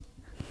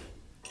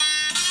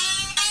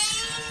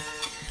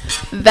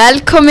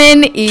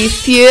Velkomin í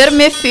Fjör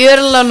með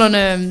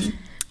fjörlánunum.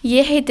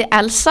 Ég heiti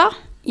Elsa.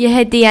 Ég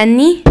heiti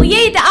Jenny. Og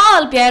ég heiti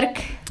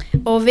Aðalbjörg.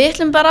 Og við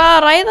ætlum bara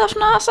að ræða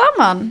svona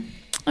saman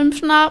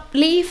svona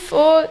líf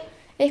og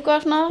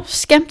eitthvað svona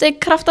skemmti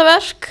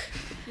kraftaverk.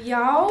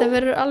 Já. Það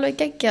verður alveg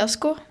geggjað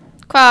sko.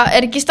 Hvað,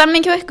 ekki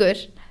stemming hjá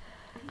ykkur?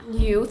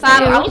 Jú,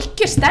 það er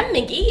algjör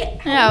stemming í.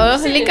 Já,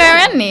 líka hjá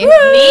Jenny.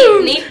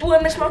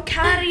 Nýbúið með smá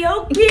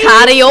karaoke.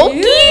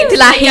 Karaoke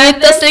til að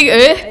hita sig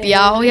upp.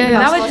 Já.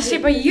 Það veit að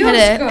sé bara jú, sko.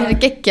 Það er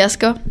geggjað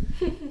sko.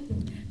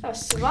 Það var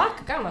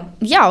svaka gaman.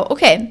 Já,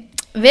 ok.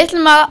 Við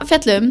ætlum að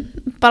fjallum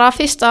bara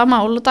fyrsta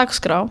mál og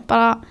dagskrá.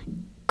 Bara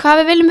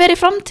hvað við viljum vera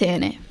í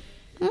framtíðinni.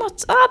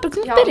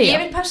 Já, ég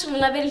vil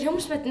persónulega vera í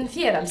hljómsveitinni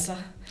þér, Elsa.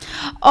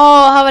 Ó,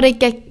 það var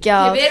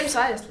geggjað. Við erum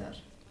svo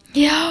æðislegar.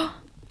 Já.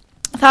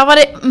 Það var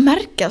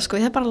merkjað sko,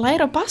 ég þarf bara að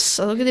læra að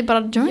bassa, þú getur bara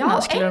að joina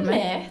það, skilur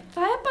mig. Já,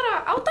 það er bara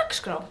á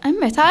dagskrá.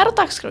 Einmitt, það er á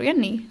dagskrá,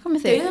 Jenny, hvað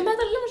með þig?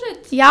 Dauðametal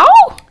hljómsveit. Já!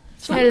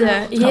 Heyrðu,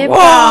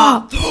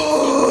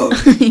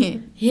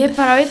 ég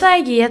bara veit það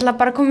ekki, ég ætla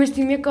bara að komast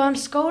í mjög góðan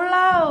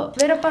skóla og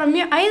vera bara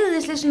mjög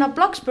æðislega svona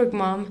Bloxburg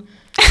mom.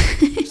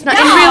 Svona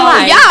in real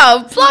life. Já,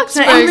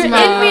 Bloxburg mom.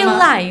 In real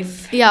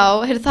life. Já,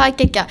 heyrðu, það er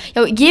geggjað.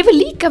 Já, ég vil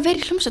líka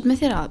vera í hljómsveit með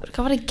þér Aðalbjörg,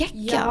 hvað var það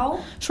geggjað?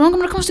 Já. Svo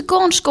langar mér að komast í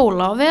góðan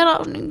skóla og vera,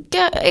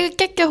 eiga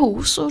geggjað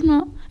hús og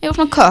svona, eiga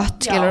svona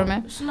kött, skilur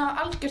mig. Já, svona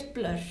algjört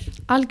blur.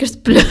 Algjört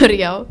blur,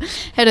 já.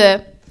 Heyrðu,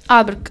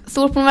 Aðalbjörg,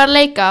 þú ert búin að vera að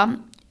leika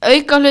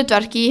auka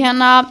hlutverk í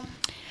hérna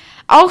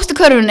ástu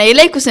körfunni í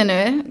leikhúsinu.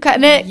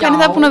 Hvernig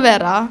það er búin að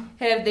vera?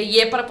 Heyrðu,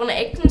 ég er bara búin að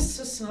eignast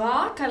svo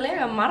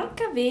svakalega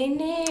marga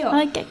vini Það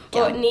er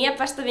geggjað. og nýja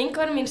besta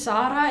vinkonu mín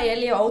Sara,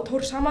 Elí og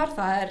Ótórshamar,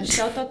 það er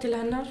shoutout til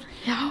hennar.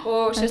 Já,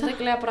 Og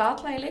sérstaklega bara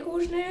alla í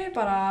leikhúsinu,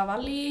 bara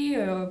Valí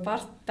og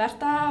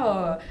Berta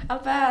og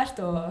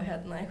Albert og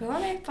hérna eitthvað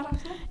þannig, bara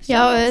svona.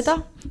 Já,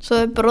 auðvitað. Svo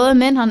er bróðir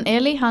minn, hann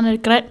Elí, hann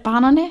er græn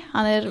banani,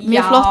 hann er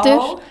mjög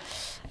flottur.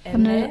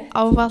 Hann er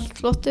ávallt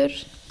flottur.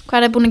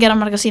 Hvað er búin að gera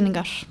margar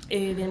sýningar?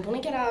 Við erum búin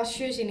að gera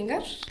 7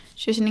 sýningar.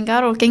 7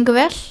 sýningar og gengur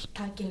vel?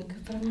 Það gengur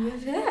bara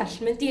mjög vel,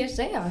 myndi ég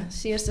segja.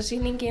 Síðasta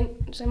sýningin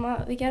sem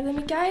við gerðum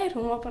í gær,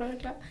 hún var bara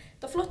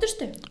það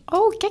flottustu. Ó,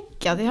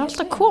 geggjað, ég har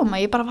alltaf að koma,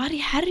 ég bara var í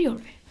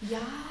Herjólfi.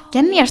 Já.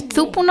 Jenny, ert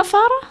þú búin að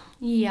fara?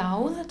 Já,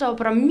 þetta var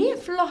bara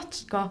mjög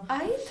flott sko. Æ,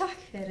 takk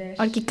fyrir.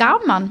 Var ekki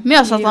gaman?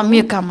 Mér finnst það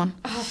mjög gaman.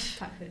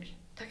 Takk fyrir.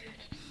 Takk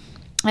fyrir.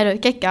 Heyrðu,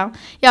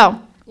 geggjað. Já.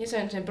 Ég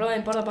sagði sem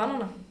bróðin borða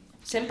banana.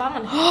 Sem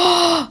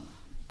banani.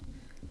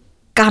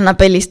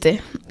 Ganabælisti.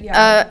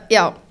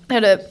 Já,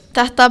 heyrðu,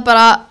 þetta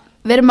bara,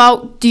 við erum á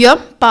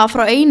djömpa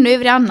frá einu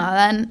yfir í annað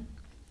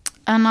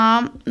en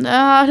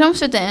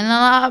hljómsveitin,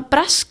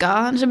 breska,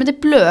 sem heitir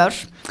Blur,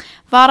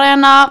 var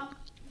að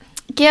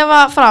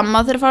gefa fram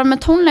að þeir fara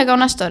með tónleika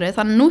á næsta ári,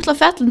 þannig nú ætla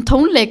að fjalla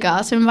tónleika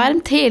sem við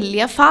værum til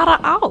í að fara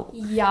á.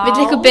 Já.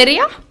 Vill ykkur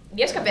byrja?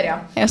 Ég skal byrja.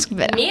 Ég skal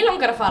byrja. Mér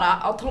langar að fara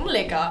á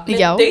tónleika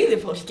með Já. dauðu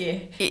fólki.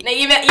 Nei,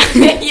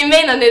 ég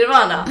meina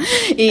Nirvana.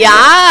 Já,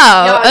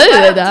 Það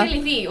auðvitað. var til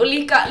í því og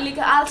líka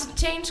Alice in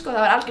Chains sko,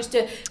 það var algjör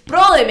stuð.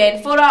 Bróðir minn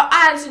fór á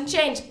Alice in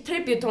Chains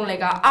tribute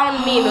tónleika án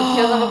mínútu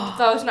því að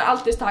það var svona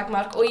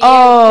aldurstakmark og ég fór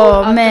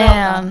að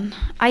gráta.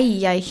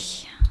 Æjæj,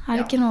 það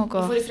er ekki nógu Ég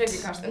góð. fór í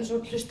freyðvíkast en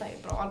svo hlusta ég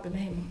bara á albumi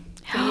heima.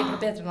 Þegar ég er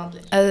bara betri en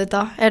allir.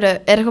 Auðvitað, er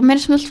eitthvað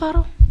meira sem þú vilt fara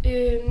á?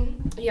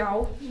 Já,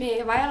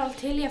 mér væri alveg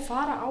til í að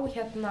fara á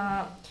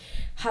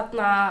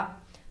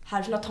það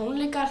er svona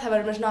tónleikar, það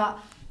verður með svona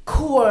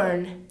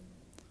Korn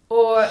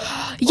og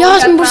Já,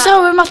 sem búið að sjá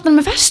alltaf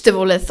með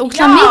festivalið,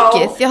 ógeðslega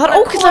mikið, því að það er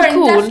ógeðslega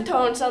cool. Korn,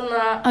 Deftones,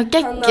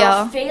 geggjað.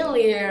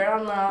 Failure,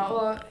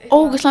 og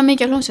Ógeðslega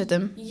mikið af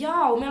hljómsveitum. Já,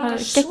 mér Það langar er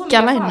svo mikið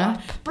geggjað að line-up.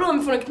 fara. Bróðir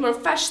mér fór einhvern veginn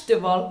á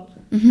festival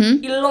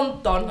í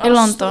London. Í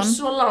London.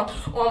 Svo langt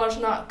og hann var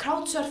svona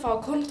crowdsurfa á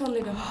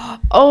Korn-tónleikum.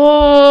 Ó,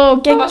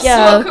 Það var svo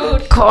geggjað. cool.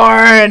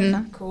 Korn.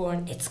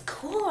 Korn, it's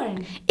Korn.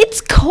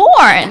 It's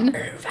Korn.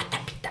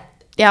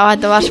 Já,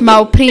 þetta var smá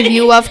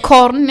preview af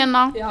Korn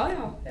hérna. Já, ég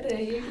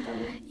get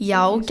alveg.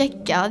 Já,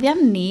 geggjað,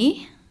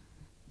 Jenny.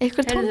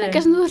 Eitthvað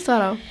tónleika sem þú vilt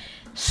fara á?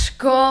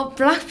 Sko,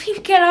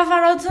 Blackpink er að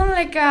fara á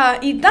tónleika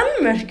í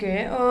Danmörku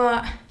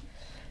og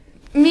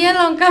mér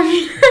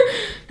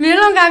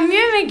langar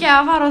mjög mikið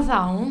að fara á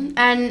þá,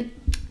 en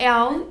já,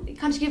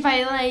 kannski fæ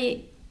ég það í,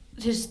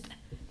 þú veist,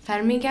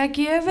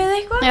 fermingargjöf eða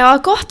eitthvað. Já,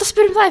 gott að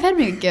spyrja það í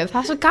fermingagjöf,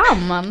 það er svo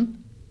gaman.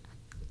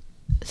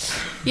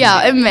 Já,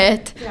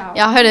 einmitt.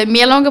 Já, hörðu,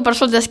 mér langar bara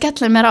svolítið að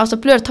skella mér á þess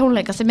að Blur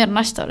tónleika sem er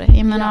næsta ári.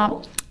 Ég meina,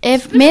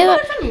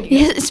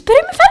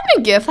 spyrjum mig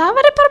fermingagjöf, það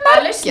verður bara Það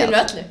er lausnin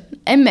með öllu.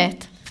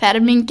 Einmitt,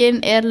 fermingin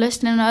er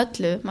lausnin á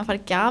öllu. Maður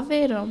fær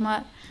gjafir og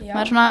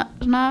maður er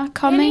svona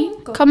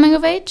coming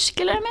of age,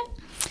 skilur mig.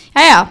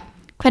 Jæja,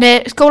 hvernig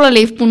er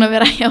skólalíf búin að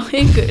vera hjá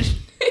ykkur?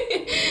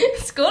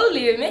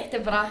 Skólalífið mitt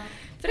er bara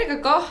frekar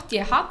gott,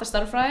 ég hata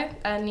starffræði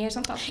en ég er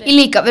samt allir. Ég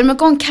líka, við erum með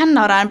góðan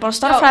kennara en bara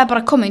starffræði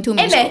bara coming to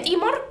me. Einmitt, í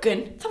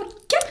morgun, það var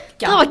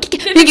geggjað. Það var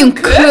geggjað, við fengum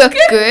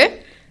köku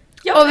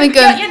og við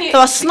fengum, það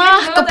var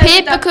snakk og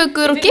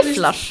piparkökur og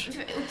giflar.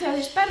 Þegar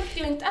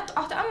Berglind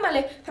átti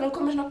afmæli, þannig að hún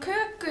kom með svona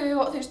köku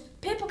og þú veist,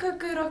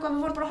 pipakökur og eitthvað,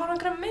 við vorum bara að horfa á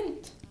einhverja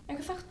mynd,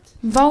 einhver þátt.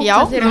 Já,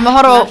 við vorum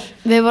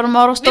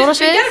að horfa á stóra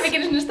svið. Við gerum ekki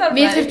einu sinni starfræði.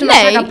 Við þurftum að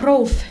taka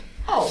próf.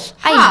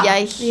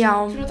 Æjæj. Já.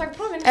 Þurfum að taka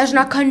prófin. Eða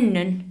svona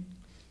könnun.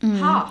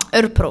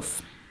 Örpróf.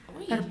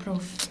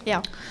 Örpróf. Já.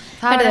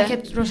 Það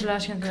ekkert rosalega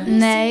skemmtilegt.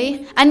 Nei,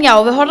 en já,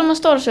 við horfum á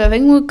stóra svið,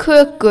 fengum við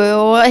köku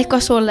og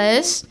eitthvað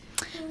svoleiðis.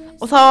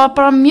 Og það var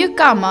bara mjög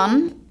gaman.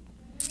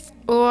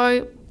 Og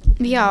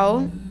já,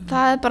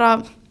 það bara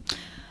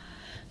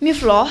mjög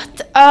flott.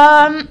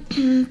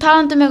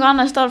 Talandi eitthvað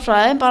annað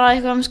starffræði, bara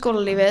eitthvað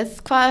skólalífið.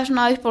 Hvað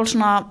svona uppáhalds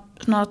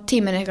svona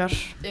tíminn ykkar?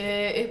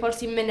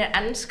 Uppáhaldstíminn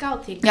enska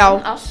og því. Já,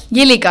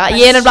 ég líka.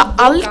 Ég nefnilega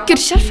algjör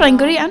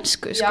sérfræðingur í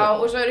ensku, sko. Já,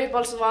 og svo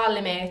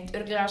uppáhaldsvalið mitt,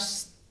 örugglega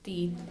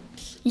stíl.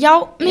 Já,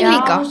 mér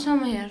líka. Já,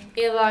 sama hér.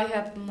 Eða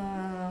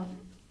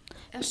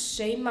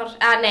saumar,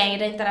 nei,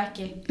 reyndar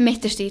ekki.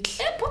 Mitt stíl.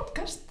 Eða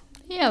podcast.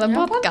 Já, það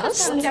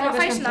podcast. Þegar maður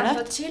fæst svona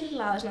alltaf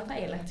chilla, það svona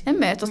þægilegt.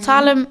 Einmitt, og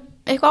tala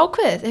eitthvað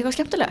ákveðið, eitthvað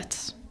skemmtilegt.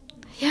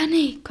 Já,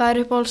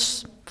 hvað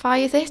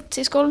uppáhaldsfagið þitt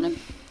í skólanum?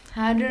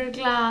 Það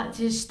örugglega,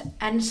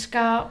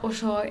 enska og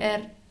svo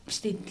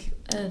stíl,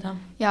 auðvitað.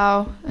 Já,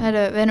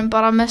 við erum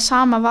bara með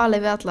sama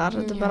valið við allar.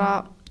 Þetta bara,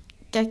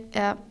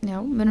 já,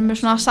 við erum með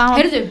svona sama...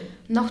 Heyrðu,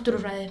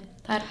 náttúrufræði.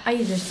 Það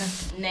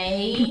æðislegt.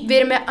 Nei. Við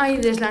erum með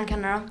æðislegan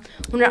kennara.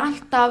 Hún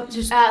alltaf,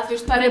 það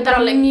bara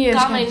alveg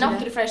gaman í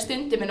náttúrufræði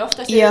stundum, en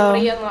oftast bara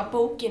í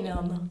bókinni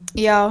þarna.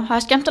 Já,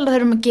 það skemmtilega þegar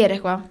við erum að gera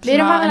eitthvað.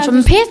 Svona, eins og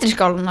með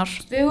Petrískálunar.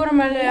 Við erum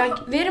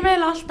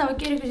eiginlega alltaf að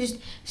gera eitthvað,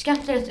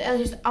 skemmtilegt eða,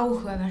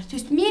 áhugavert.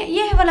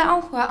 Ég hef alveg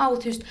áhuga á,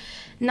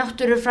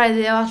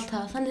 náttúrufræði og allt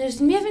það. Þannig,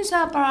 mér finnst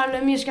það bara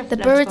alveg mjög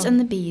skemmtilegt. The birds and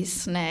the bees,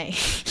 nei.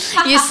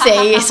 Ég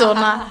segi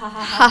svona.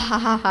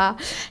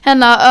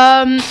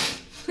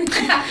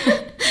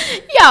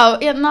 Já,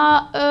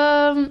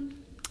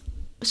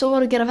 svo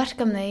voru að gera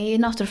verkefni í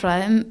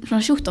náttúrufræði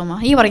svona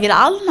sjúkdóma. Ég var að gera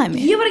alnæmi.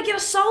 Ég var að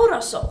gera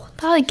sárasótt.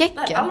 Það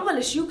geggjað. Það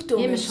alvarleg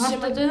sjúkdómur. Ég er með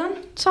svartadauðan.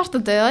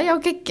 Svartadauða, já,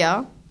 geggjað.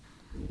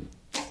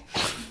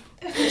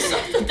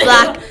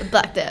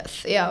 Black Death,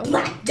 já.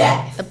 Black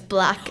Death. The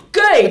Black.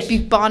 Gaur. The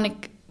bubonic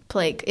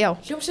plague, já.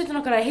 Hljómsveitin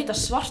okkar að heita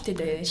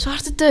Svartidauði.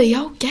 Svartadauði,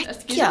 já, Ertu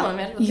ekki geggjað. saman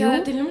mér? Jú.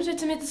 Þetta hljómsveit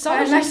sem heitir Það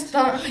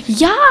sárasótt.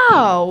 Já.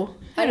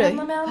 Það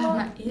hérna með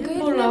hana.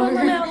 Gaur með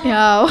hana.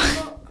 Já.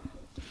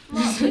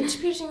 Witch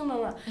piercing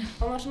hana.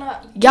 Hann var svona...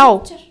 Já.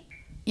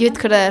 Ég veit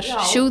hvað það er.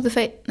 Shoe the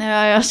face. Já.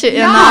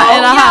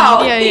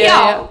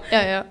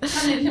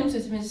 Hann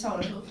hljómsveit sem heitir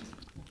sárasótt.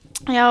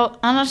 Já,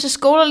 annars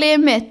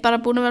skólalífið mitt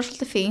bara búin að vera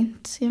svolítið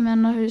fínt. Ég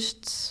meina,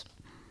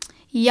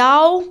 já,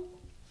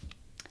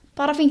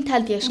 bara fínt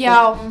held ég, sko.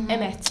 Já,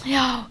 einmitt.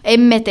 Já,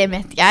 einmitt.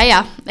 Jæja,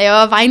 ég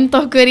var vænd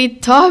okkur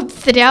í topp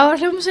 3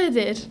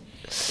 hljómsveitir.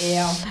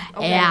 Já,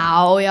 ok.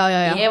 Já.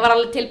 Ég var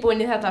alveg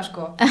tilbúin í þetta,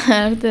 sko.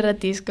 Þetta er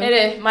reddi, sko.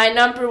 My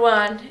number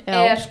 1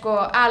 Já. sko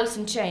Alice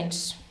in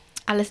Chains.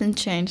 Alice in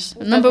Chains.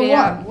 Number Number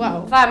 1,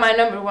 wow. Það er my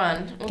number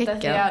 1. Út af því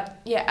Geggjað. að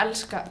ég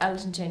elska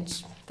Alice in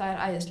Chains. Það er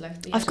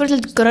æðislegt. Af hverju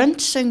hlut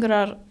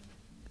grönnsöngurar?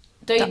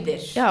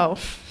 Dauðir. Já.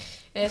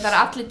 Það eru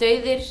allir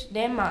dauðir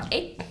nema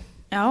einn.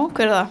 Já,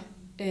 hver er það?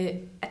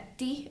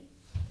 Eddie.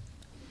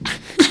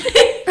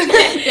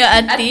 Já,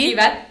 Eddie. Eddie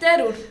Vedder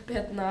úr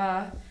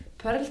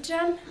Pearl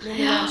Jam. Mér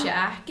hann sé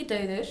ekki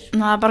dauður.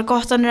 Það er bara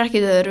gott að hann er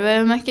ekki döður, við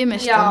hefum ekki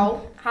mist hann. Já,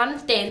 hann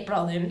deyr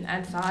bráðum,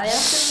 en það er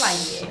alltaf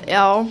lægi.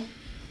 Já.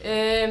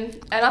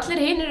 En allir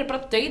hinir eru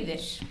bara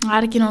dauðir. Það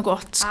er ekki nóg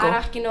gott, sko. Það er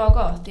ekki nóg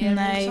gott, ég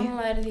Nei. er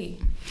sannlega því.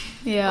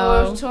 Já.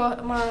 Og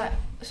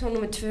svo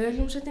nummer 2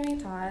 hljómsveitin mín,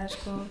 það er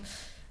sko,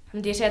 það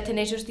myndi ég segja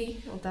Tenacious D.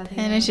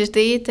 Tenacious D.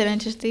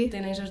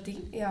 Tenacious D,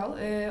 já.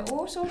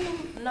 Og svo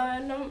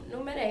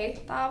nummer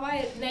 1, það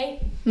væri,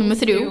 Númer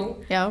 3,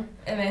 já.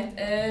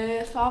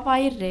 Það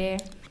væri,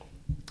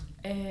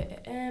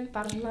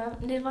 bara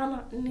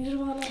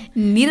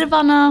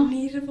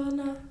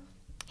Nirvana.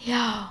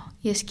 Já,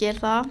 ég skil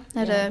það.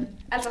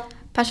 Elsa.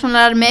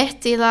 Persónulega er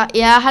mitt í það,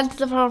 ég held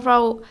þetta frá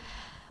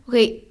ok,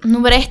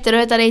 númer 1 er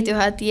auðvitað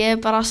Radiohead, ég er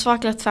bara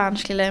svaklegt fan,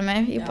 skiljaði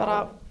mig, ég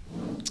bara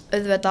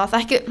auðvitað, það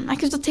er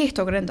ekki út á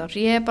TikTok reyndar,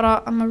 ég er bara,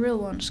 I'm a real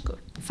one, sko.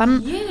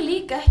 Ég er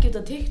líka ekki út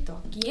á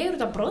TikTok, ég er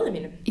út á bróðum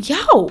mínum.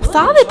 Já,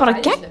 það er bara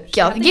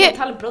geggjað. Ég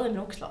tala um bróðum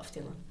minn óksla oft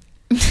hérna.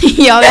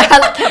 Já, ég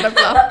held það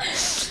nefnilega.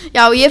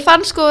 Já, ég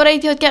fann sko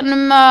Radiohead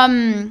gennum,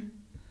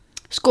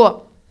 sko,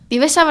 ég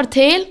vissi að það var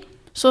til,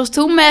 svo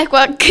þú með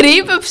eitthvað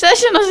creep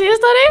obsession á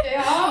síðast ári.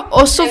 Já.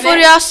 Og svo fór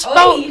ég að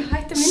spá...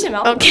 Hætti minni með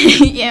á. Ok,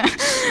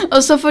 og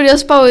svo fór ég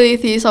að spá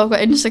því ég sá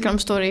eitthvað Instagram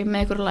story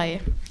með einhverju lagi.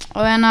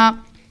 Og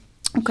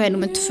ok,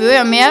 númer 2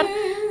 á mér.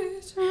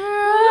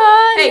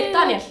 Hey,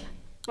 Daniel,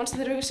 manstu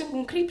þegar við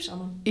söngum creep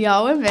saman? Já,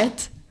 ég veit.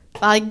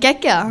 Það er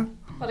geggjað.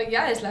 Var það ekki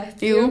aðeinslegt?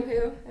 Jú.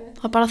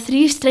 Það var bara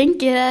 3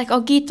 strengir eða eitthvað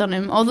á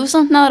gítarnum og þú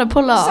samt náður að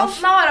pulla það af. Samt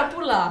náður að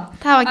púla það.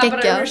 Það var Það er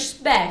geggjað. bara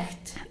respect.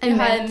 Ég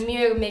hafði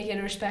mjög mikið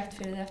respect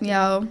fyrir þetta.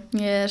 Já,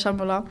 ég er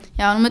sammála.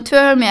 Já, númer 2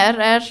 á mér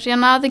er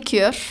The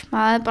Cure.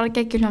 Það er bara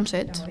geggjur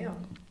hljómsveit. Já.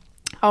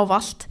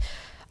 Ávallt.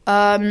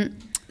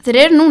 Þeir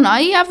eru núna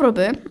í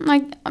Evrópu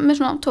með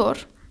svona tór.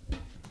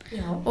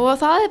 Já. Og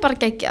það er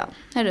bara geggjað.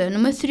 Heyrðu,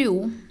 númer 3.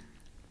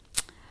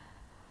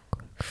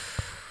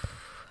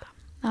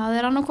 Það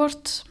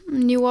annarkvort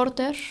New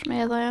Order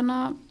eða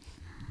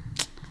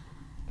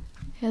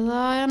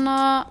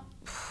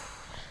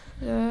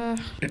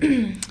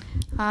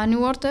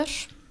New Order.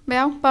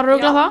 Já, bara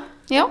rugla það.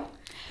 Já.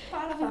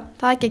 Bara það.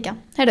 Það gekkja.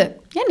 Heyrðu,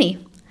 Jenny.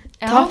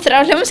 Topp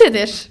 3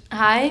 hljómsveitir.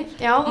 Hæ,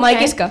 já, ok. Má ég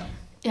giska?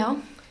 Já.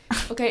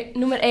 Ok,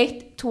 númer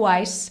 1,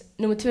 Twice,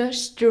 númer 2,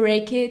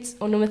 Stray Kids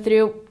og númer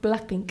 3,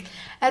 Blackpink.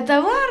 Þetta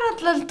var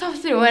alltaf topp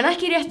 3 en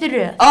ekki rétti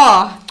röð.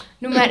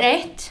 Númer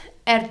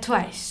 1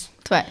 Twice.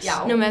 Twice.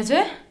 Já. Númer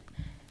 2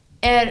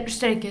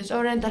 Stray Kids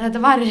og reyndar þetta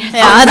var rétt.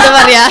 Já, þetta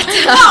var rétt.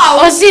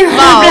 Og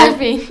síðan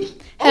Blackpink.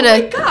 Heyrðu,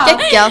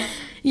 geggjað.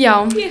 Já.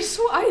 Ég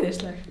svo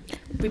æðisleg.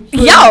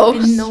 Já.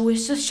 We know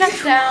it's a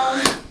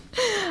shutdown.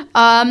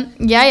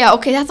 Jæja,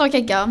 ok, þetta var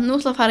geggjað. Nú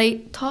ætla að fara í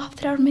topp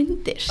 3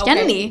 myndir.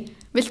 Jenny,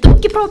 viltu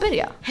ekki prófa að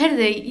byrja?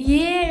 Herðu,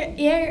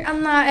 ég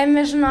Anna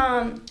með svona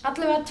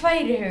allavega 2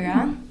 í huga.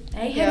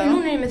 Nei,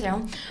 núna ég með 3.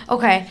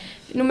 Ok,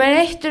 númer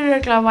 1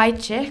 örugglega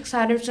White Chicks.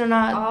 Það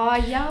svona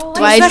Já.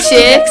 White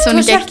Chicks,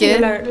 hún geggjuð.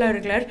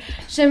 Lögreglur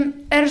sem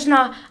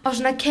svona á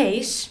svona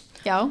case.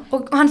 Já.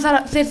 Og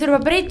þeir þurfa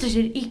að breyta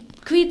sér í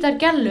hvítar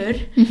gellur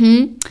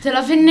til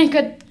að finna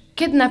einhvern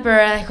kidnapper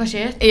eða eitthvað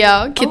shit.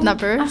 Já,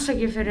 kidnapper.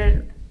 Afsakið fyrir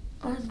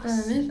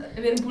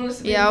Við erum búin að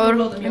Já,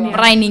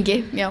 ræningi.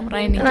 Já,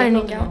 ræningi.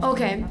 Já,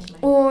 ok.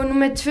 Og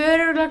númer 2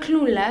 örugglega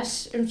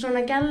Clueless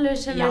svona gellu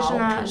sem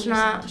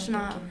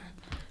svona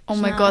Oh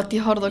my god,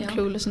 ég horfði á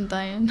Clueless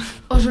daginn.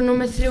 Og svo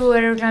númer 3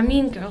 örugglega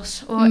Mean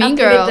Girls. Og Mean allir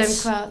Girls. vitum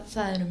hvað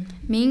það um.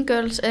 Mean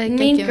Girls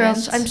Mean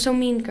Girls, I'm so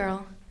mean girl.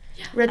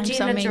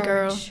 Regina mean George.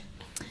 girl.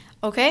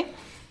 Ok,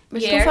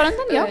 vilt þú fara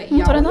undan? Já,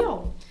 hún fara undan.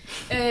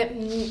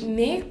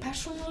 Mig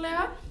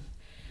persónulega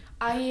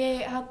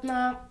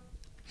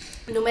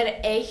númer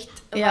 1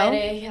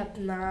 væri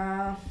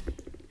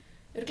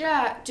örugglega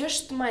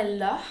Just My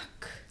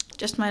Luck.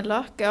 Just My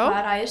Luck, já.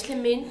 Það æðisleg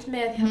mynd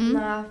með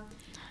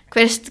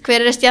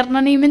Hver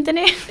stjarnan í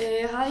myndinni?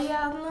 það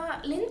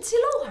Lindsay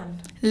Lohan.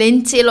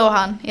 Lindsay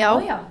Lohan,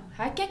 já. Já,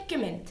 það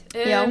geggjumynd.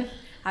 Já.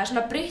 Það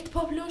svona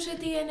Britpop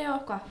hljómsveit í henni og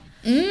eitthvað.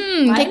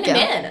 Geggjað.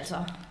 með henni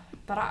það.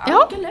 Bara Já.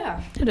 algjörlega.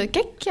 Heyrðu,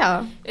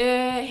 geggjað.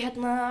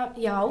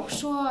 Já,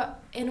 svo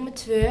númer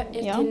 2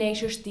 Já.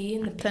 Tenacious D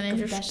in the Peak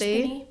of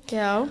Destiny.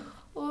 Já.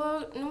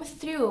 Og númer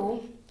 3,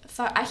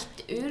 það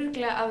ætti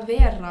örugglega að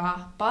vera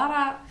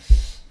bara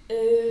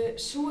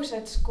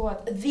Suicide Squad,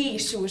 The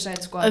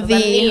Suicide Squad. The.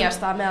 Það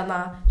nýjasta með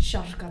hana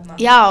Shark hana.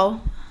 Já,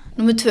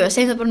 númer 2,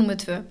 segjum það bara númer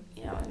 2.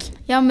 Já.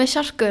 Já, með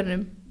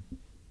sjarkörnum.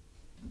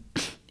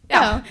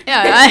 Já.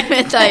 ég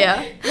veit það, já.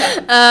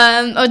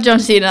 Og John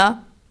Cena.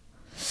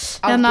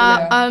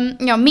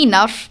 Já,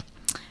 mínar.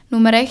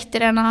 Númer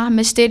 1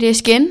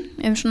 Mysterious Skin,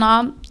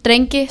 svona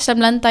drengi sem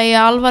lenda í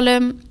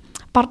alvarlegum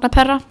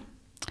barnaperra.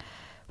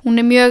 Hún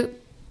mjög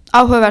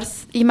áhugaverð,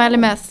 ég mæli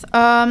með.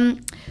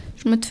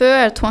 Númer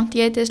 2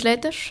 28 Days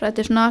Later,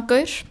 þetta svona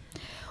gaur.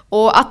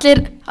 Og allir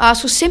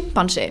svo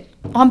simpansi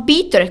og hann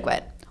býtur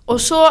eitthvað og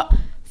svo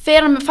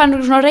fer hann með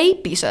svona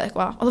rabies eða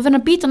eitthvað og þá fer hann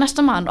að býta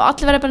næsta mann og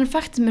allir verða bara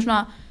infektið með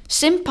svona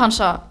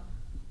simpansa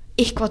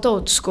eitthvað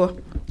dót, sko.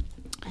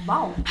 Vá.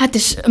 Þetta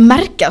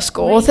merkjað,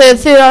 sko, og þau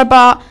eru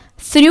bara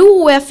 3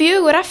 eða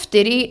 4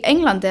 eftir í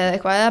Englandi eða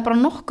eitthvað, eða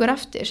bara nokkur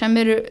eftir sem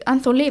eru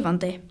ennþá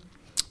lifandi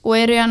og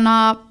eru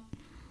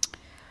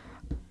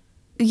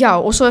já,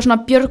 og svo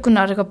svona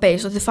björgunar eitthvað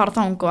base og þau fara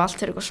þang og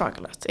allt eitthvað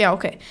svakalegt. Já,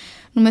 ok.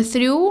 Númer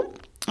 3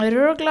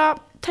 örugglega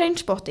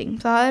Trainspotting.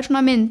 Það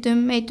svona mynd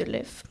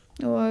eiturlyf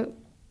og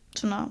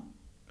svona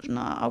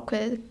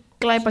ákveðið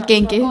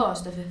glæpagengi. Svona góða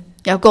stöfið.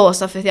 Já, góða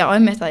staffið, já,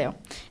 einmitt það, já.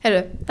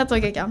 Heyrðu, þetta var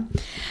ekki.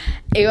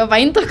 Ég var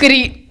vænt okkur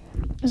í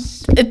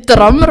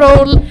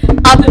drumroll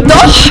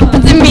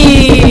Adopt Me.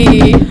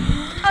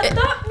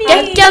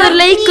 Geggjaður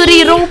leikur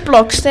í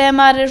Roblox þegar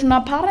maður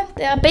svona parent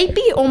eða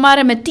baby og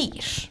maður með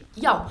dýr.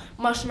 Já,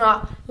 maður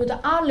þú ert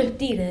að ala upp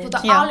dýrið þitt. Þú ert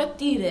að ala upp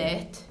dýrið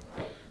þitt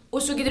og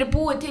svo getur þú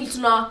búið til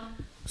svona,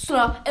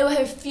 ef þú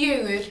hefur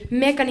 4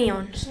 Mega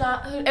Neon. ef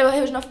þú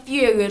hefur svona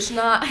 4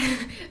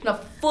 svona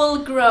full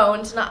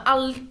grown, svona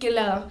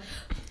algjörlega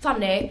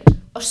þannig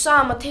á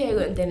sama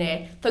tegundinni,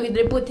 þá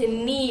getur þú búið til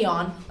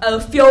neon, eða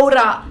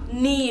 4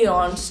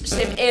 neons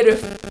sem eru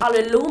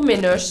alveg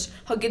luminous,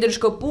 þá getur þú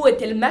sko búið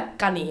til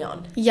mega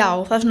neon.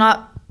 Já, það svona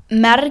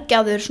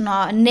mergjaður svona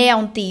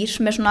neondýr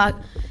með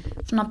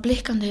svona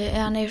blikkandi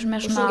eða sem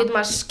Og svo getur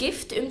maður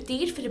skipt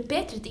dýr fyrir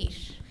betri dýr.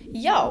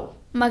 Já,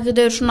 maður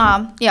getur svona,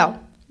 já,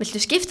 viltu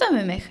skipta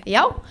með mig?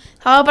 Já,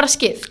 það var bara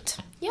skipt.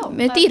 Já,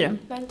 með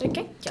dýrum. Það er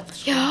geggjað.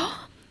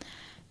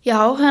 Já,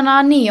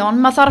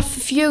 neon, maður þarf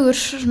 4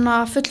 svona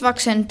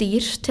fullvaksin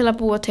dýr til að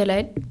búa til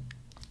einn.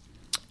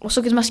 Og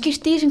svo getur maður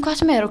skipt dýr sem hvað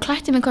sem er og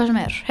klætti með hvað sem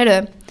er. Heyrðu,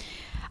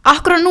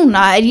 akkurat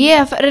núna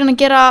ég að reyna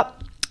að gera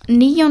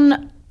neon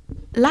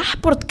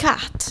leopard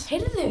cat.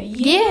 Heyrðu,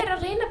 ég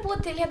að reyna að búa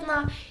til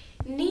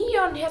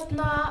neon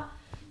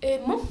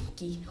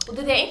monkey. Og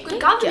þetta einhver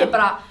gaf mér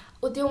bara,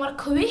 og þegar hún var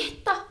að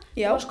kvitta,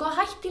 hún var sko að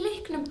hætti í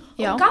leiknum og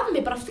hún gaf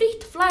mér bara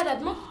frýtt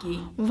fly-ride monkey.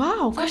 Vá,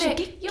 hversu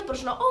gegn. Ég bara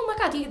svona, oh my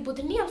god, ég get búið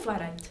til neon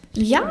fly-ride.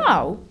 Já,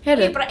 Og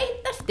ég bara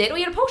einn eftir og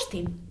ég er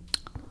post-team.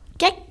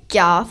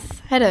 geggjað.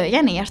 Heyrðu,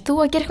 Jenny, ert þú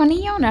að gera eitthvað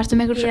nýjón? Ertu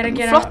með Ég er að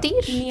einhver gera flott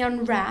dýr? neon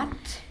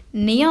rat.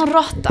 Neon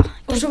rotta.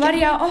 Og svo var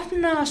ég að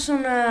opna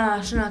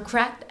svona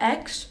cracked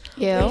eggs.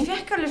 Já. Og ég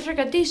fekk alveg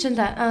frekar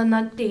dísenda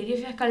dýr. Ég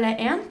fekk alveg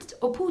ent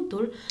og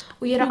púdúl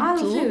og ég er að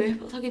ala þau upp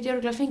og þá get ég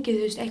örugglega fengið,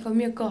 þú veist, eitthvað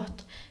mjög gott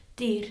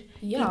dýr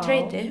í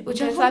trade. Og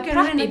það er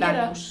preppy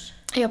values.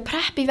 Já,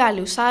 preppy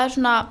values, það er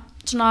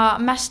svona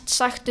mest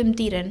sagt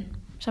dýrin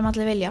sem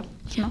allir vilja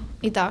svona,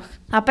 í dag.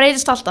 Það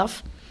breytist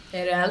alltaf.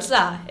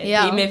 Elsa,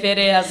 Já. tími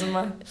fyrir það sem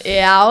að...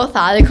 Já,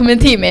 það er komin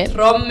tími.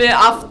 Trommu,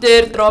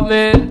 aftur,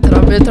 trommu.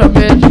 Trommu.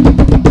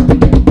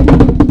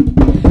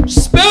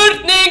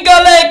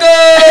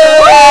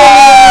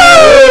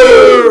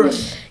 Spurningaleikur!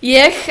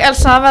 Ég,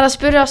 Elsa, verð að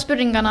spyrja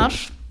spurningarnar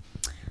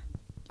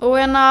og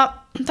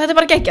þetta er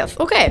bara geggjað,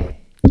 ok?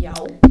 Já.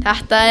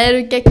 Þetta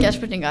eru geggjað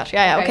spurningar,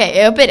 já, ok,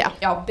 ég að byrja.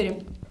 Já, byrjum.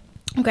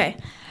 Ok,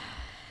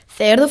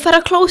 þegar þú fer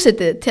á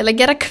klósettið til að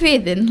gera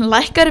kviðinn,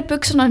 lækkarðu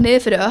buxuna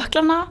niður fyrir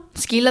ökklana,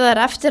 skýla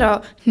þær eftir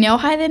á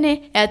hnjáhæðinni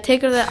eða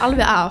tekur þær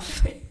alveg af?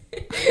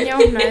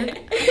 Hnjáhæð.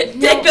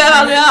 Tekur þær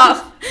alveg af.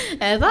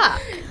 Eða það?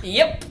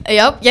 Jöp.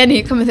 Já,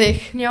 Jenny, kom með þig.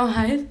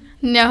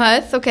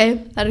 Hnjáhæð, ok,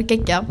 það eru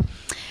geggjað.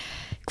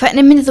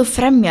 Hvernig myndir þú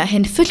fremja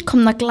hinn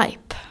fullkomna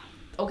glæp?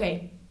 Ok,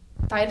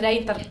 það er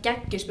reyndar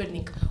geggjuð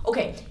spurning. Ok,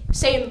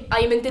 segjum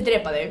að ég myndi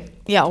drepa þau.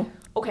 Já.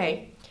 Ok,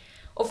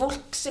 og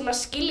fólk sem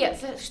að skilja,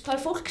 það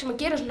er fólk sem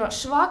að gera svona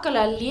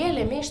svakalega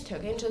léleg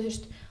mistök, eins og þú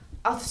veist,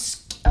 að þú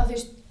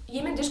veist,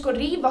 ég myndi sko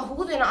rífa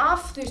húðina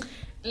af, þú veist,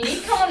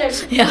 líkamannum,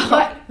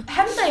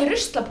 henda í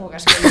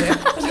ruslapoka, skilur,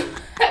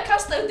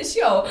 kasta út í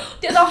sjó,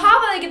 því að þá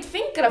hafa þau ekkert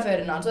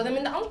fingraförin hans og þau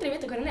myndi aldrei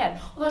vita hver hann er,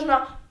 og það er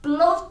svona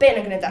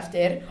blóðbeinagrind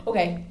eftir, ok,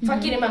 hvað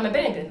gerir maður með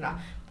beinagrindina?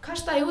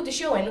 Kasta þau út í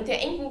sjóinn og því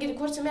að enginn getur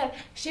hvort sem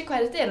sé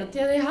hvað þetta er og því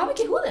að þau hafa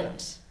ekki húðin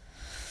hans.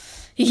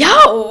 Já,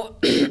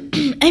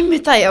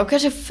 einmitt það, já,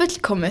 hversu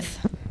fullkomið.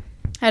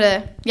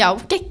 Heyrðu, já,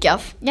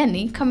 geggjað.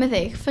 Jenny, hvað með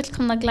þig?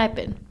 Fullkomna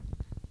glæpin.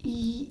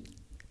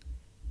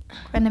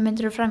 Hvernig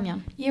myndir þú fremja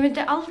hann? Ég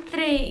myndi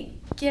aldrei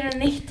gera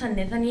neitt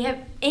þannig, þannig ég hef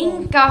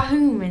enga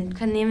hugmynd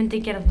hvernig ég myndi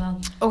gera það.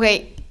 Ok,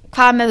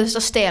 hvað með þú veist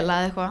að stela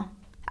eða eitthvað?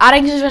 Það er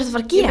enginn sem verður að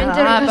fara að gera það.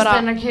 Ég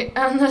myndi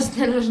annars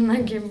stela svona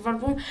ekki bara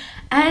búm.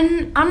 En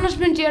annars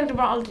myndi ég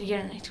bara aldrei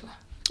gera neitt, sko.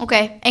 Ok,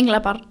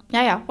 englabarn.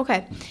 Já, ok.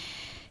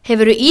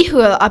 Hefurðu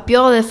íhugað að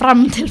bjóða þig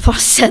fram til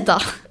forseta?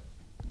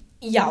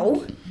 Já,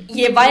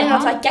 ég væri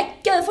náttúrulega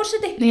geggjaður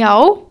forseti. Já,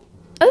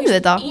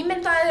 auðvitað.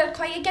 Ímyndaði þér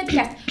hvað ég geti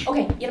gert. Ok,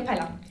 ég er að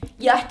pæla.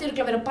 Ég ætti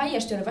örugglega að vera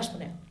bæjarstjóri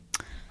Vestmannaeyja.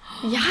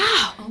 Já.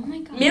 Oh my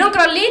god. Mér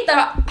langar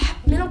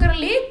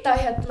að lita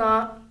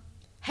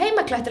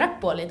heimaklætt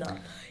regnbogalitaðan.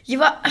 Ég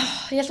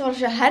held að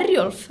segja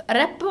Herjólf,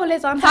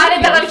 regnbogalitaðan Það er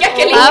þetta alveg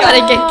geggjað líka. Það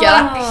væri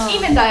geggjað.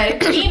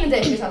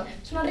 Ímyndaði þér,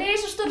 svona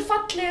risastór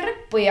falleg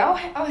regnbogi á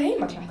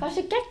heimaklætt. Það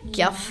sé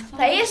geggjað.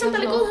 Það er samt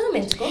alveg góð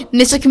hugmynd, sko.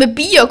 Nýtt svo kemur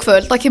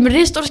bíókvöld, þá kemur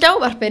risastór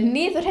skjávarpi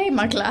niður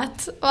heimaklætt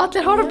og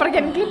allir horfa bara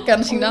gegnum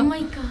gluggann sína. Oh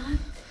my god.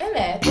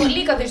 Og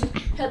líka þú veist,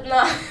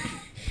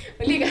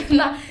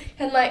 hérna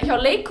hjá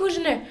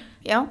leikhúsinu.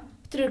 Já.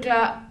 Þetta er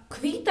örugglega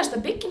hvítasta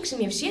bygging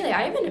sem ég hef séð í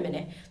ævinni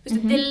minni. Þú veist,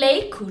 þetta er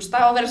leikhús,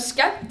 það á að vera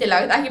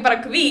skemmtilegt, ekki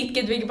bara hvít,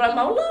 getum við ekki bara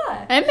málað það?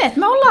 Einmitt,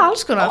 mála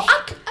alls konar. Og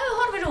ef þú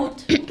horfir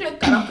út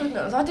gluggan á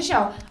glugganum, þá ætti að sjá,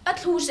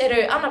 öll hús eru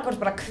annarkvort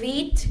bara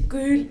hvít,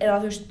 gul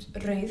eða þú veist,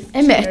 rauð.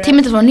 Einmitt,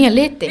 tíminn til að fá nýja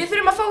liti. Við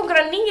þurfum að fá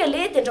einhverja nýja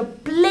liti eins og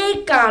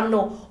bleikan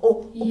og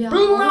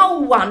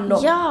bláan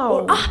og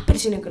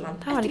appelsínugulan.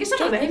 Það var ekki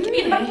saman við,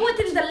 við erum bara búið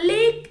til þetta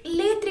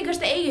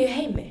litríkasta eyju í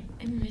heimi.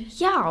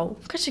 Já,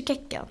 hversu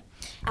geggjað.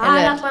 Það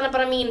er allavega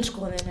bara mín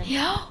skoðun.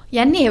 Já,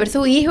 Jenny, hefur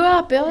þú íhugað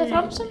að bjóða þig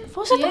fram sem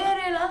forseta? Ég er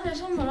eiginlega alveg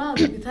sammála að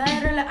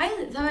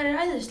það verður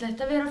æðislegt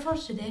að vera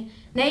forseti.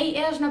 Nei,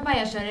 eða svona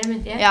bæjarstjóri,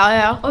 myndi ég.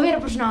 Já. Og vera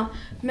bara svona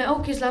með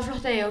ógeðslega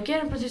flotta eyju og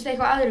gera bara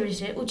eitthvað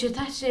öðruvísi. Út sér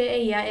þessi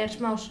eyja er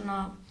smá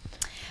svona...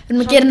 Við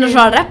erum að gera hérna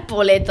svona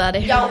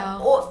regnbogalitaðri. Já,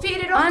 og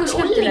fyrir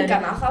okkur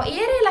úlingana, þá er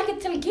eiginlega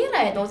ekkert til að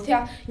gera þetta. Því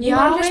að ég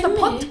var að hlusta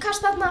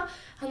podcast þarna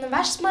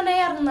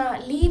Vestmannaeyjar,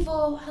 Líf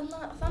og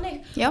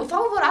þannig. Já. Og þá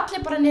voru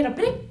allir bara niður að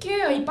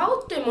bryggju og í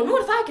bátum og nú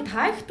er það ekkert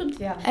hægt út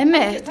því að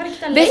Einmitt, það er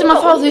ekkert að við ætlum að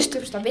fá, leyfa þú veist,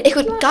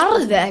 eitthvað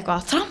garð eða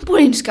eitthvað,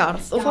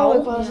 trampólínsgarð og fá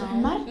eitthvað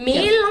margt.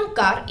 Mér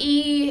langar í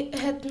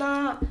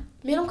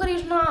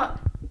svona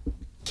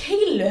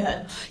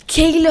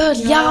Keiluhöll.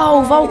 Já,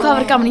 vá hvað það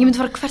var gaman, ég myndi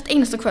fara hvert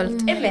einasta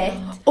kvöld. Einmitt.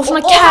 Og svona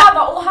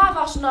og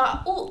hafa svona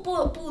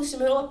búð sem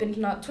er opinn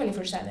svona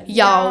 24/7.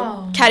 Já,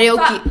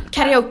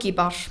 karaoke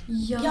bar.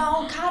 Já,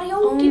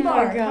 karaoke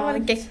bar. Það var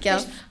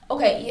geggjað.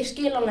 Ok, ég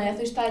skil alveg,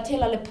 þú veist, það er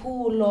til alveg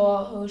pool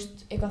og, þú veist,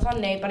 eitthvað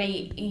þannig bara í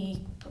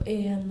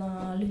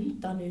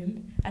lundanum.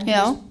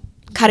 Já,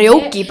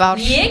 karaoke bar.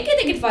 Ég get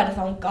ekkert farið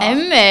þangað.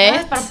 Einmitt.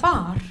 Það er bara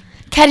bar.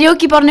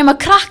 Karaoke bar nema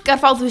krakkar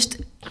fá, þú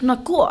veist, svona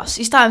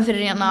gos í staðin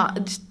fyrir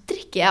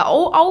drikki eða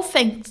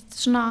óáfengt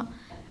svona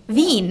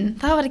vín.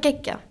 Það var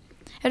geggjað.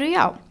 Heyrðu,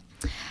 já.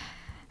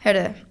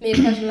 Heyrðu. Mér er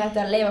kannski lægt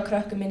að leyfa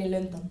krökkum inn í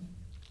lundan.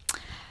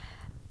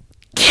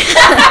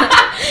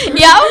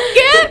 Já,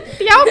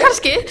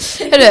 kannski.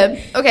 Heyrðu,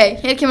 ok,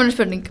 hér kemur einu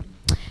spurning.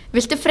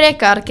 Viltu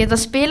frekar geta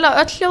spila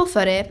öll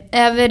hljóðfæri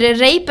eða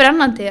verið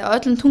reiprennandi á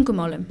öllum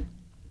tungumálum?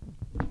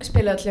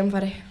 Spila öll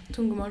hljómfæri,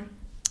 tungumál.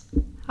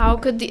 Þá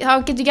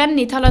getur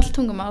Jenny tala öll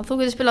tungumál. Þú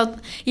getur spila,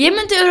 ég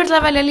myndi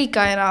örugglega velja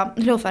líka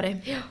hljóðfæri.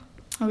 Já.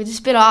 Þá getur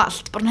spila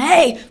allt, bara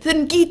hei, við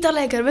þurfum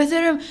gítarleikar, við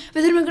þurfum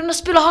einhvern veginn að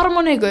spila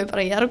harmoníku,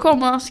 bara ég að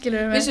koma,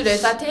 skilur við. Vissirðu,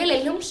 það til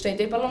hljómsveit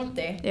upp á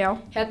landi. Já.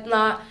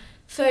 Hérna,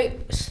 þau,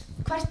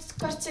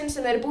 hvert sinn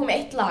sem þeir eru búið með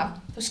eitt lag,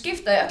 þá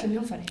skiptaði öllum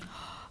hljómfæri.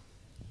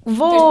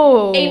 Vó.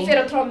 Einn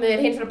fyrir á trommur,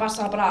 hinn fyrir á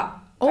bassa, bara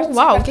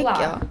vá,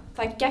 geggja.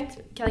 Það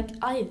er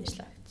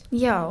æðislegt.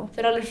 Já. Þau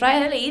eru alveg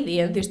hræðilega í því,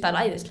 en þú veist, það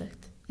er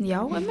æðislegt.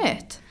 Já,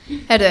 einmitt.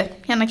 Heyrðu,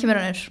 hérna kemur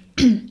önnur.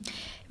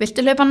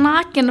 Viltu hlaupa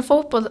nakin á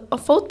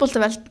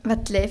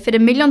fótboltavelli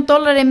fyrir $1 million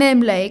í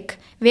miðjum leik,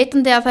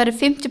 vitandi að það eru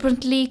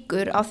 50%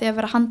 líkur á því að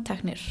vera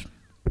handteknir?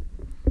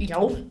 Já.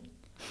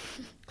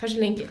 Hversu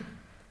lengi?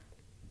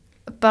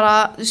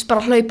 Bara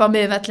hlaupa á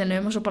miðjum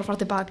vellinum og svo bara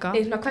fara tilbaka.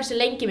 Hversu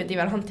lengi myndi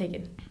ég vera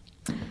handtekin?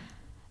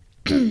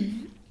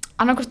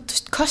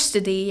 Annarkvort,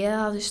 custody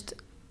eða,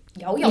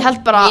 Já, ég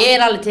held bara, ég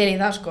er alveg til í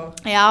það, sko.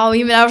 Já,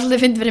 ég meina að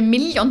svolítið fyndi fyrir $1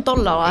 million, það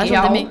er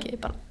svolítið mikið,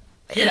 bara.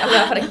 Ég er alveg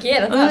að fara að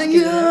gera það,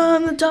 Yeah,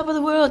 I'm the top of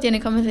the world, Jenny,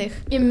 hvað með þig?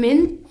 Ég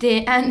myndi,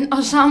 en á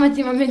sama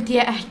tíma myndi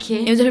ég ekki.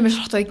 Ég myndi hljóma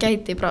svart og ég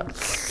gæti, bara.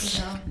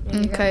 Já,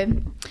 Okay.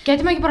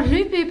 Gæti maður ekki bara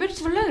hlaupið í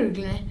burtu frá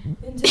lögreglunni?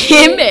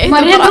 Einmitt.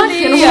 Maður er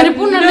nakin og maður er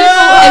búin að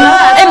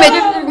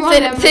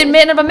hlaupa. Þeir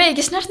meina bara mig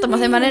ekki snerta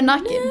maður þegar maður er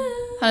nakin.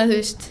 Þannig þú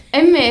veist.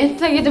 Einmitt,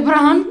 það getur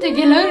bara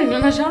handtekið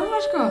lögregluna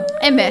sjálfa, sko.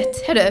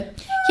 Einmitt, heyrðu,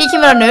 hér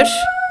kemur önnur.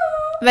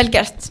 Vel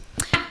gert.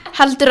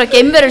 Heldur að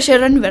geimverur séu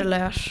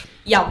raunverulegar?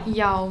 Já.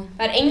 Já.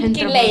 Það er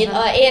engin leið að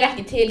það er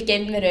ekki til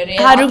geimverur.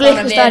 Það er örugglega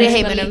einhvers staðar í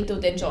heiminum. Lít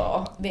út eins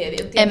og við.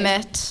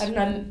 Einmitt. Það er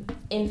svona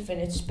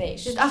infinite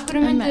space. Þú veist, af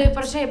hverju myndu þau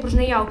bara segja bara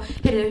svona, já,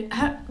 heyrðu,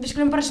 við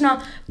skulum bara svona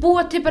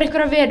búa til bara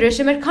einhverja veru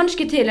sem er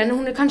kannski til en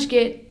hún er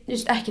kannski, þú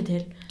veist, ekki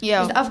til. Já.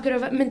 Þú veist, af hverju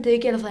myndu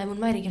þau gera það ef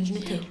hún væri ekki eins og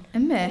til?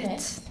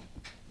 Einmitt.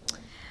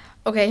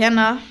 Ok,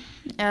 hérna,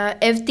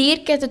 ef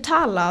dýr getur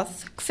talað,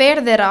 hver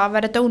þeirra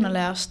verður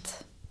dónalegast?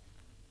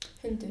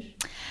 Hundur.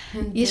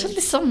 Ég er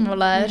svolítið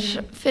sammálaður.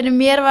 Fyrir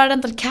mér var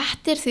reyndar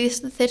kettir því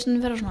þeir sem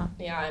vera svona.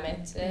 Já,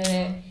 einmitt.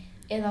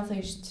 Eða þú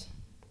veist,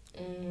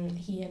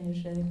 hýenur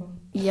eða eitthvað.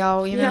 Já,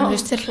 ég meina, þú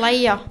veist, þeir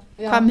hlæja.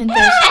 Hvað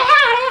myndir þess?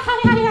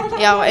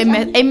 Já,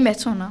 einmitt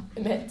svona.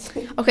 Einmitt.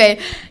 Ok,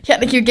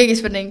 hérna kemur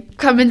geggjuspurning.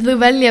 Hvað myndir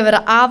þú velja að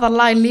vera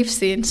aðalag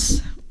lífsþíns?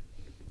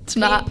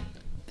 Svona...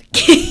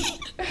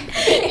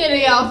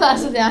 Já, það er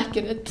svolítið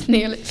accurate.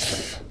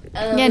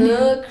 Jenny.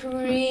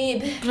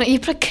 Creep. Ég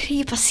er bara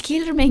creep, það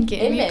skilur mig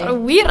enginn. Ég er bara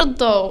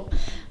weirdo.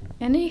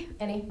 Jenny?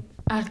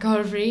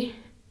 Alcohol free.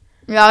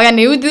 Já,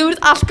 Jenny, þú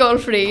ert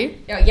alcohol free.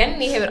 Já,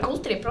 Jenny hefur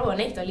aldrei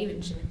prófað neitt á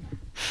lífinu sinni.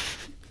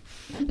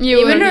 Jú,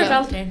 ég mun örugglega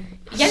aldrei.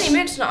 Jenny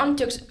mun svona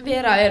andjóks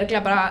vera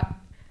örugglega bara...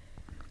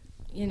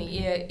 Jenny,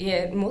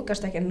 ég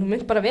móðgast ekki, en þú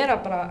munt bara vera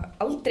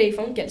aldrei í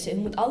fangelsi.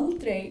 Þú munt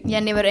aldrei...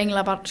 Jenny verður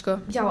englabarn, sko.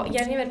 Já,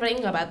 Jenny verður bara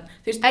englabarn.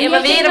 Þú veist, ef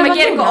við erum að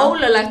gera eitthvað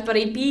ólöglegt bara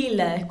í bíl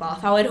eða eitthvað,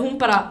 þá er hún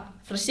bara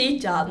að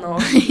sitja þarna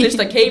og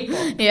hlusta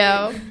K-pop. Já.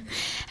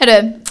 Heyrðu,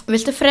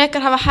 viltu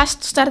frekar hafa hest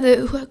og stærð við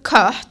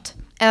kött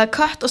eða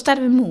kött og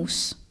stærð við mús?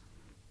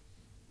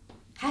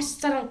 Hest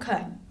stærð við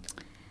kött?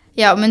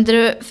 Já,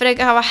 myndirðu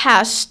frekar hafa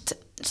hest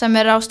sem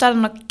er á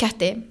stærðan á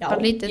ketti, bara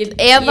lítill,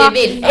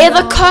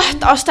 eða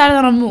kött á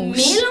stærðan á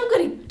mús? Mér langar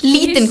í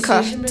lítinn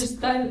kött. Sem er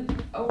stærð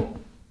á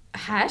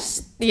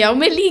hest? Já,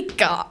 mér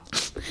líka.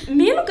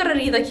 Mér langar að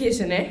ríða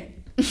kísunni.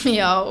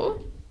 Já.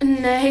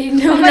 Nei,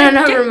 never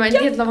mind,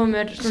 ég ætla að fá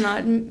mér svona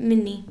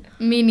mini.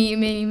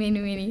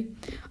 Mini.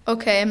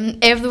 Ok,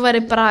 ef þú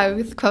væri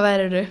bragð, hvað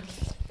værirðu?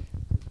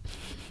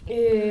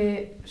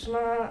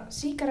 Svona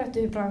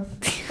sígarettu bragð.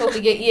 Þótt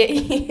ekki,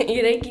 ég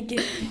reyki ekki.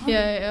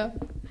 Já.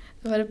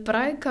 Þú væri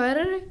bragð, hvað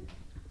værirðu?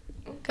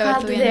 Hvað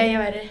heldur þig að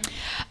ég væri?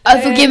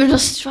 Þú gefur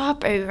svona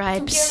strawberry vibes.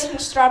 Þú gefur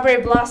svona strawberry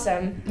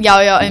blossom. Já,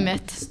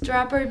 einmitt.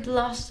 Strawberry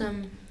blossom.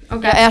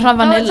 Ok, eða svona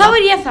vanillu. Þá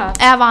er ég það.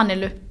 Eða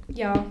vanillu.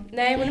 Já,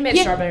 nei, hún er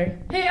með strawberry.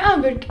 Hei,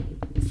 Aðbjörg,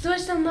 þú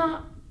veist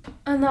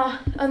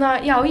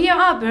já, ég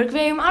og Aðbjörg,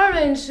 við eigum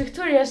alveg eins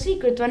Victoria's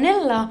Secret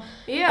Vanilla.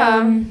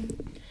 Já.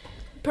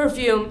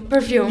 Perfume.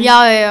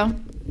 Já.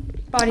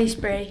 Body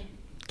spray.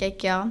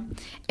 Gekkja.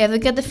 Ef þú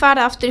getur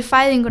farið aftur í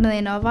fæðinguna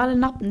þína og valið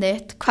nafn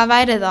þitt, hvað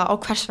væri það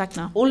og hvers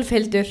vegna?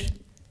 Úlfhildur.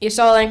 Ég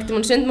sá það einhvern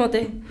veginn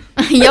sundmóti.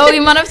 Já,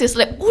 ég man eftir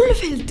þess að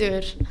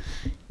Úlfhildur.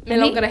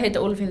 Mér langar að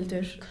heita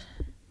Úlfhildur.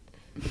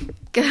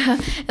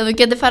 Ef þú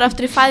getur farið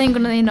aftur í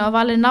fæðinguna þína og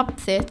valið nafn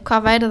þitt,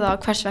 hvað væri það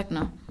og hvers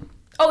vegna?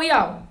 Ó,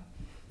 já.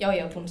 Já,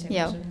 búin að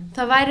segja þessu.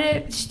 Það væri,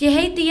 ég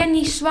heiti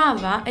Jenny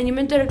Svava, en ég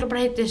myndi örugglega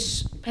bara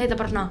heita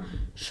bara svona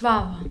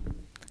Svava.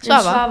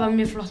 Svava er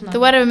mjög flott nafn. Þú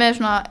verður með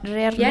svona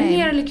rare name. Jenny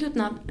er alveg cute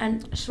nafn, en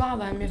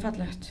Svava er mjög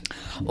fallegt.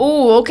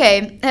 Ok,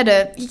 heyrðu,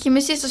 ég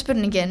kemur sísta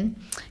spurningin.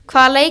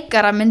 Hvaða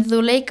leikara myndið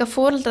þú leika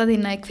foreldra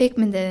þína í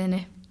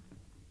kvikmyndiðinni?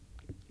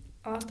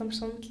 Adam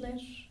Sandler.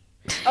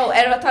 Erum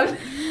við að tala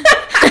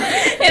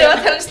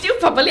um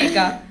stjúppappa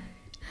líka?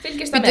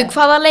 Fylgist það Veitu, með?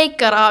 hvaða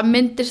leikara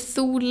myndir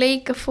þú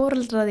leika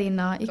foreldra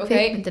þína í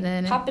kvikmyndinni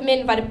þinni? Pabbi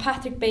minn væri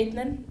Patrick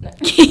Bateman.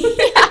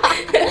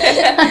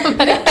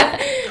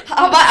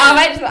 Hann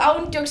væri svona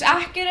ándjóks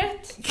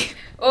accurate.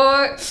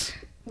 Og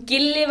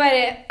Gilli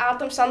væri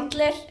Adam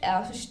Sandler,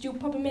 eða þú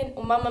stjúpappi minn.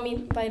 Og mamma mín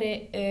væri,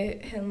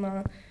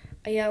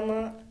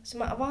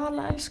 sem að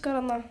Vala elskar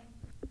hana.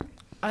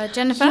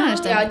 Jennifer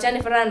Aniston? Já,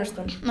 Jennifer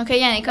Aniston. Ok,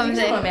 Jenny, hvað með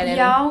þig?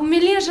 Já,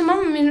 mér líður sem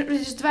mamma mín, þú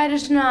veist, væri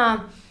svona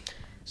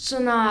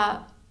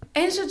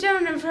eins og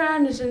Jennifer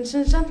Aniston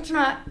sem samt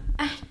svona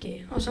ekki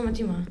á sama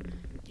tíma.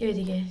 Ég veit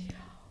ekki.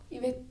 Ég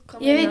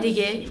veit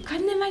ekki.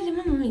 Hvernig væri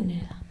mamma mín í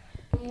það?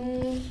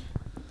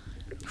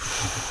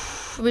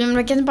 Við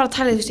getum bara að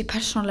tala þú veist í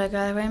persónleika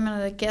eða ég meina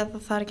það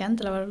er ekki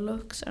endilega að vera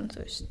looks en þú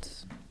veist.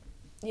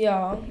 Já,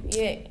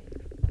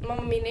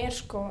 mamma mín er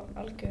sko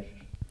algjör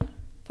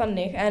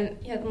þannig, en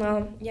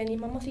Jenny,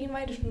 mamma þín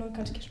væri svona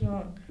kannski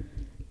svona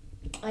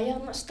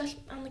hana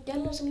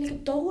gælan sem líka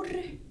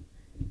Dóru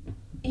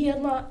í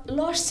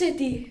Lost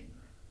City.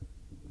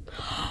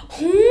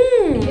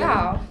 Hún?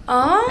 Já.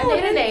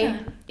 Nei.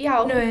 Já.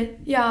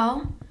 Já.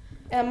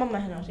 Eða mamma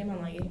hennar, ég man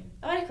það ekki.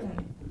 Það var eitthvað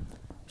þannig.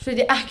 Svo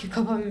veit ég ekki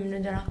hvað pabbi minn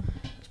er.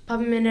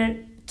 Pabbi minn er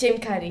Jim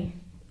Carrey.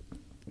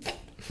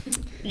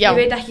 Já. Ég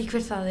veit ekki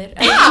hver það er.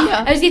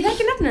 Ég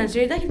þekki nafnið hans,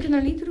 ég veit ekki hvernig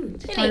hann lítur út.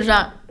 Það er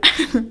svona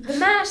The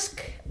Mask.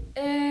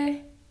 Ég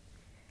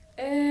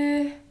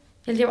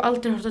held ég hef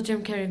aldrei hort á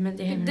Jim Carrey mynd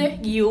í heiminum.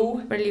 Jú.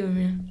 Bara í lífið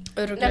mínu.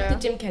 Nefndu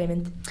Jim Carrey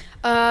mynd.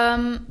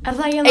 Er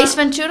það ekki Ace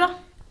Ventura?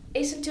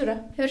 Ace Ventura.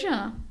 Hefur séð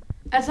hana?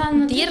 Er það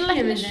hann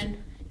Dýralæknir?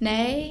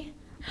 Nei.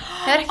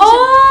 Hefur ekki séð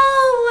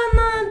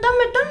hana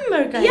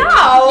Dumber gæði. Já.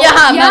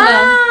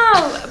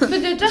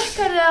 Byrju,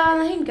 dökkarði að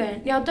hann hingæði?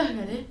 Já,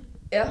 dökkarði.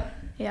 Já.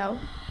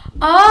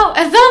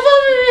 Er það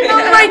pabbi minn? Oh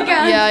my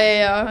god. Já, ég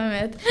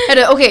veit.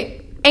 Heyrðu, ok,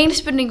 ein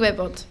spurning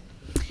viðbót.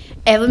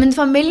 Ef þú myndir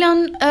fá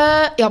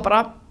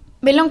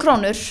milljón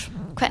krónur,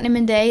 hvernig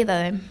myndi ég eyða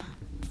þeim?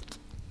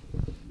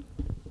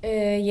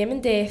 Ég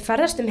myndi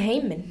ferðast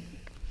heiminn.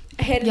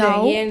 Heyrðu,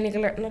 Já. ég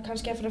er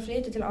kannski að fara að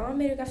flytja til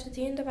Ameríku eftir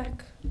 10. bekk.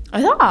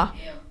 Það?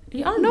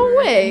 No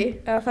way.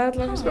 Það er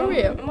alltaf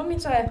mamma mín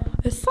sagði.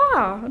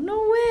 Það? No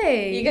way.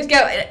 Ég kannski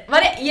ég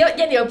var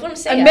búin að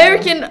segja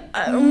American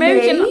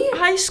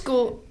High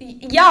School.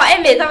 Já,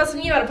 einmitt, það var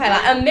sem ég var að pæla.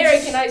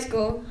 American High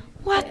School.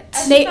 What?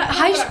 Nei,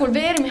 high school,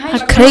 við erum í high Það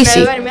er school. crazy.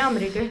 Við erum í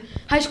Ameríku.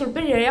 High school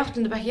byrjar í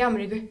 8. bekk í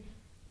Ameríku.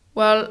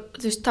 Well,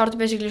 þú veist, það er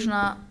basically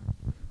svona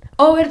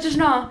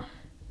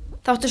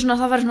Er þetta svona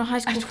það væri svona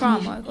high school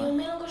drama eitthvað.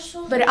 Mér langar svo.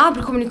 verið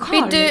Abri komin í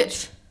college?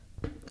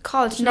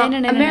 College, Svona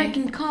nei.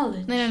 American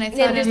college. Nei,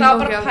 Það var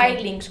bara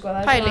pæling, sko.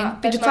 Pæling,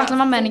 býtu hvað ætla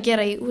mamma henni að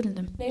gera í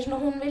útlöndum? Nei, svona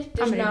hún vildi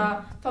Ameríku. svona,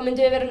 þá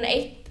myndum við vera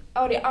 1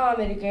 ár í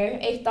Ameríku,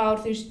 1 ár,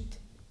 þú veist,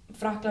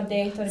 Frakklandi,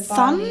 1 ár í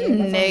Bali.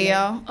 Þannig,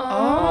 já.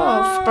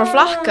 Bara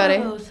flakkari.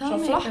 Svona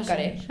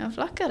flakkari. Já,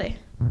 flakkari.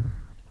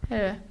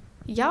 Heyrðu,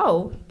 já,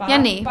 Bara-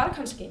 Jenny, Bara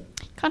kannski.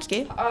 kannski.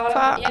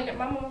 Jenny,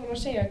 mamma var búin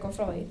að segja eitthvað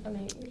frá því,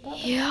 þannig ég bara...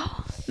 Já,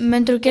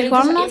 myndir þú gera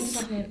eitthvað annað?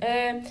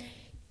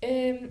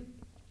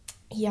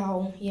 Já,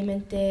 ég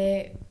myndi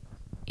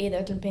eyða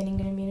öllum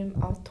peningunum mínum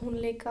á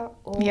tónleika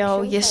og Já,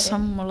 ég hljóðfæri.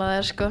 sammála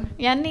þér, sko.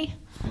 Jenny?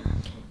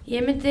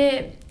 Ég myndi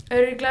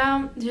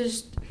örugglega, þú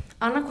veist,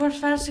 annarkvort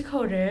ferðast til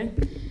Kóreu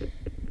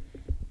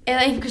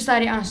eða einhvers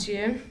staðar í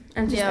Asíu,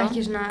 en þú veist Já.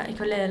 ekki svona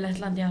eitthvað leiðilegt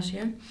land í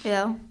Asíu.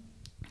 Já.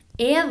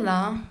 Eða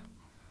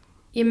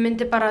ég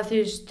myndi bara, þú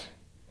veist,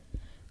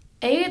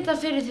 eiga þetta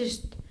fyrir, þú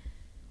veist,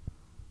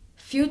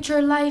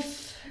 future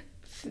life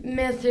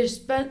með, þú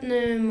veist,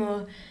 börnum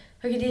og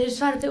þá get ég, þú veist,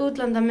 farið til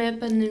útlanda með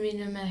börnum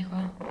mínum eða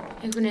eitthvað,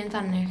 einhvern veginn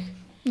þannig.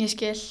 Ég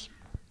skil.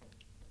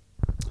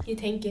 Ég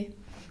tengi.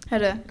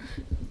 Heyrðu.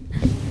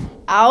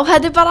 Já,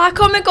 þetta er bara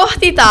komið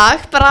gott í dag.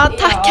 Bara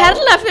takk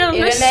kærlega fyrir að Erum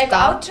við með hlusta.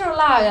 eitthvað outro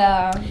lag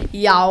eða?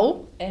 Já,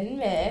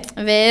 Einmitt.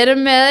 við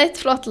erum með eitt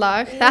flott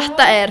lag.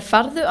 Þetta er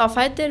Farðu á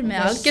fætur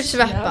með Algjör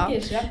Sveppa.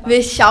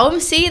 Við sjáum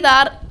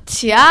síðar.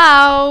 Tjá.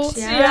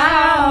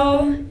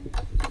 Ciao!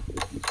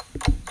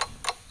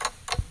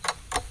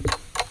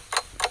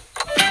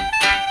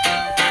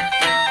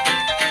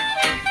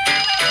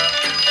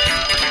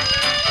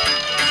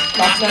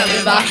 Vaknaðu,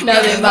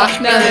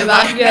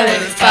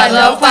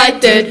 farðu á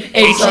fætur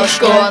eins og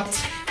skot.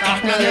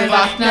 Vaknaðu,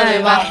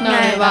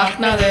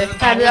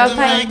 farðu á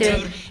fætur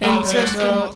eins og skot.